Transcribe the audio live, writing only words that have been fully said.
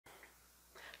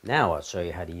Now I'll show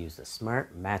you how to use the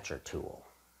Smart Matcher tool.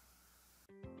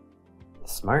 The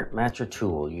Smart Matcher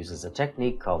tool uses a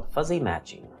technique called fuzzy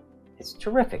matching. It's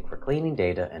terrific for cleaning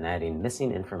data and adding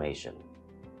missing information.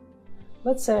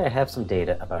 Let's say I have some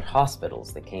data about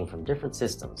hospitals that came from different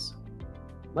systems.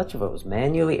 Much of it was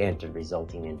manually entered,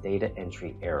 resulting in data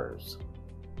entry errors.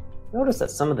 Notice that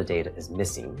some of the data is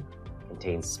missing,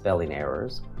 contains spelling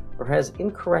errors, or has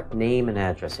incorrect name and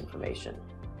address information.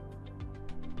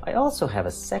 I also have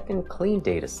a second clean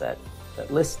data set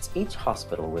that lists each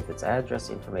hospital with its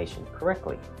address information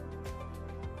correctly.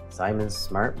 Symon's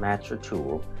Smart Matcher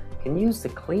tool can use the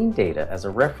clean data as a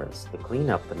reference to clean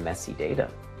up the messy data.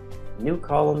 New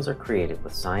columns are created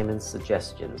with Symon's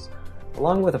suggestions,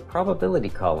 along with a probability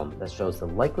column that shows the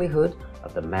likelihood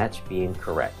of the match being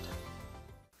correct.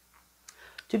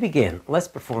 To begin, let's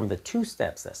perform the two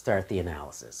steps that start the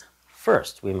analysis.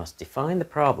 First, we must define the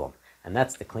problem, and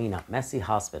that's to clean up messy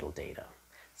hospital data.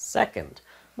 Second,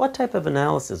 what type of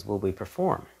analysis will we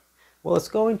perform? Well, it's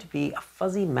going to be a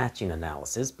fuzzy matching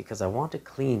analysis because I want to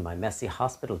clean my messy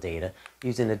hospital data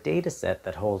using a data set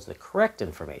that holds the correct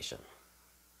information.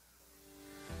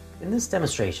 In this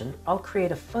demonstration, I'll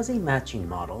create a fuzzy matching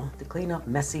model to clean up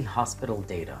messy hospital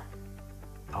data.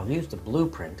 I'll use the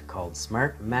blueprint called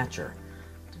Smart Matcher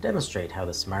to demonstrate how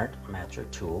the Smart Matcher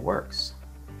tool works.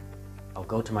 I'll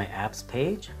go to my apps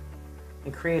page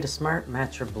and create a Smart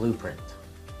Matcher blueprint.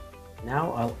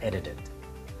 Now I'll edit it.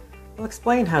 I'll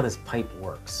explain how this pipe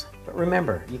works, but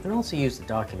remember, you can also use the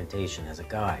documentation as a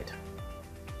guide.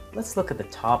 Let's look at the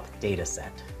top data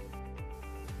set.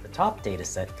 The top data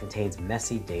set contains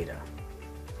messy data.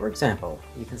 For example,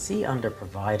 you can see under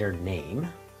provider name,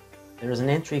 there is an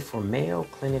entry for Mayo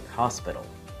Clinic Hospital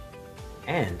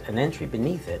and an entry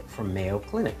beneath it for Mayo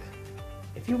Clinic.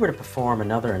 If you were to perform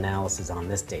another analysis on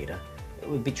this data, it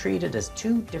would be treated as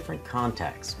two different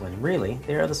contacts when really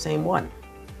they are the same one.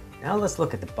 Now let's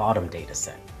look at the bottom data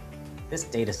set. This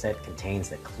data set contains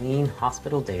the clean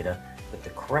hospital data with the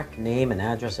correct name and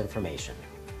address information.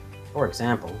 For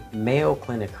example, Mayo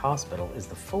Clinic Hospital is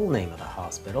the full name of the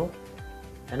hospital,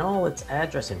 and all its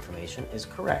address information is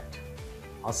correct.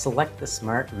 I'll select the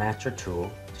Smart Matcher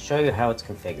tool to show you how it's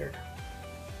configured.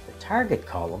 The target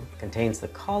column contains the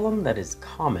column that is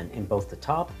common in both the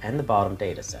top and the bottom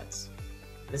data sets.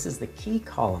 This is the key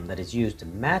column that is used to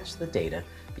match the data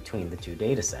between the two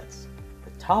data sets.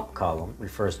 The top column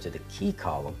refers to the key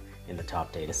column in the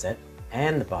top data set,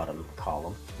 and the bottom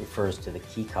column refers to the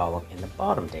key column in the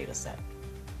bottom data set.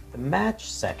 The match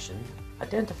section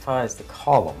identifies the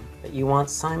column that you want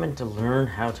Symon to learn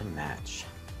how to match.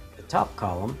 The top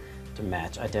column to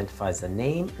match identifies the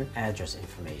name and address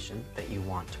information that you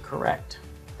want to correct.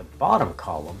 The bottom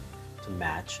column to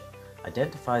match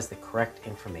identifies the correct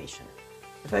information.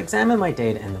 If I examine my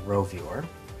data in the row viewer,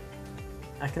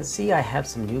 I can see I have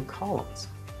some new columns.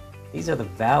 These are the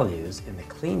values in the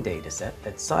clean data set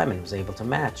that Symon was able to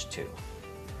match to.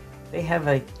 They have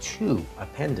a 2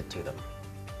 appended to them.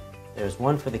 There's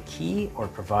one for the key or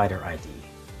provider ID,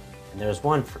 and there's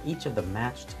one for each of the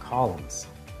matched columns.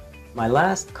 My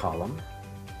last column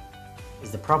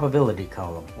is the probability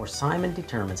column, where Symon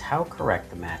determines how correct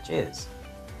the match is.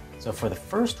 So for the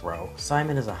first row,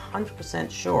 Symon is 100%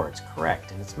 sure it's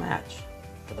correct in its match.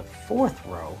 For the fourth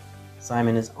row,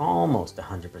 Symon is almost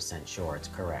 100% sure it's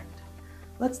correct.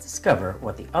 Let's discover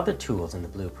what the other tools in the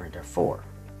blueprint are for.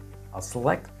 I'll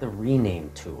select the Rename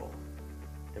tool.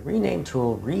 The Rename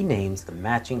tool renames the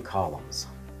matching columns.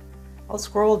 I'll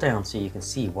scroll down so you can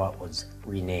see what was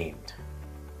renamed.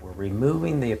 We're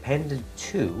removing the appended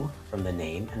 2 from the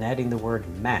name and adding the word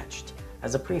matched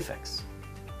as a prefix.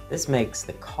 This makes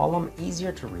the column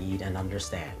easier to read and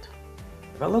understand.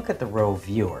 If I look at the row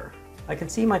viewer, I can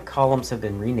see my columns have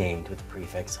been renamed with the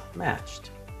prefix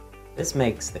matched. This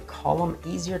makes the column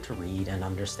easier to read and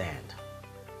understand.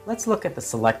 Let's look at the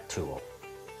Select tool.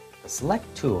 The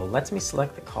Select tool lets me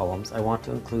select the columns I want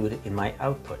to include in my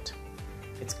output.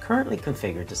 It's currently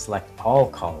configured to select all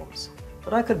columns,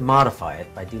 but I could modify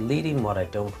it by deleting what I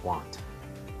don't want.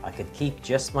 I could keep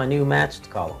just my new matched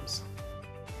columns.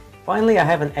 Finally, I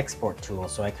have an Export tool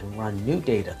so I can run new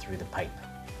data through the pipe.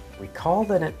 Recall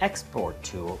that an export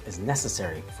tool is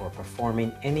necessary before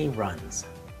performing any runs.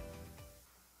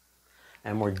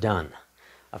 And we're done.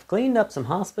 I've cleaned up some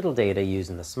hospital data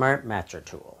using the Smart Matcher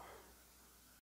tool.